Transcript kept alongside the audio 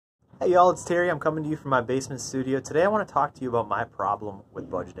Hey y'all, it's Terry. I'm coming to you from my basement studio. Today I want to talk to you about my problem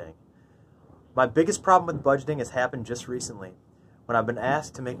with budgeting. My biggest problem with budgeting has happened just recently when I've been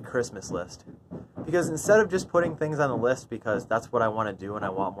asked to make a Christmas list. Because instead of just putting things on the list because that's what I want to do and I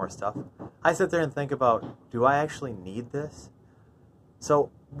want more stuff, I sit there and think about, do I actually need this? So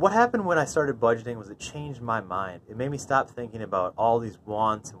what happened when I started budgeting was it changed my mind. It made me stop thinking about all these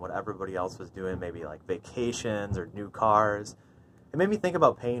wants and what everybody else was doing, maybe like vacations or new cars. It made me think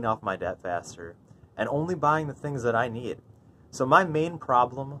about paying off my debt faster and only buying the things that I need. So my main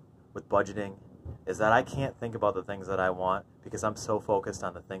problem with budgeting is that I can't think about the things that I want because I'm so focused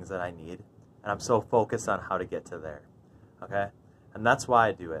on the things that I need and I'm so focused on how to get to there. Okay? And that's why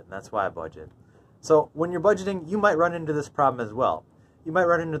I do it, and that's why I budget. So when you're budgeting, you might run into this problem as well. You might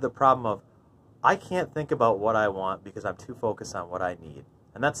run into the problem of, I can't think about what I want because I'm too focused on what I need.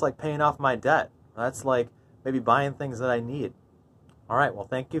 And that's like paying off my debt. That's like maybe buying things that I need. Alright, well,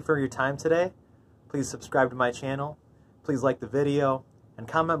 thank you for your time today. Please subscribe to my channel. Please like the video and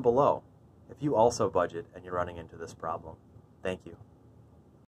comment below if you also budget and you're running into this problem. Thank you.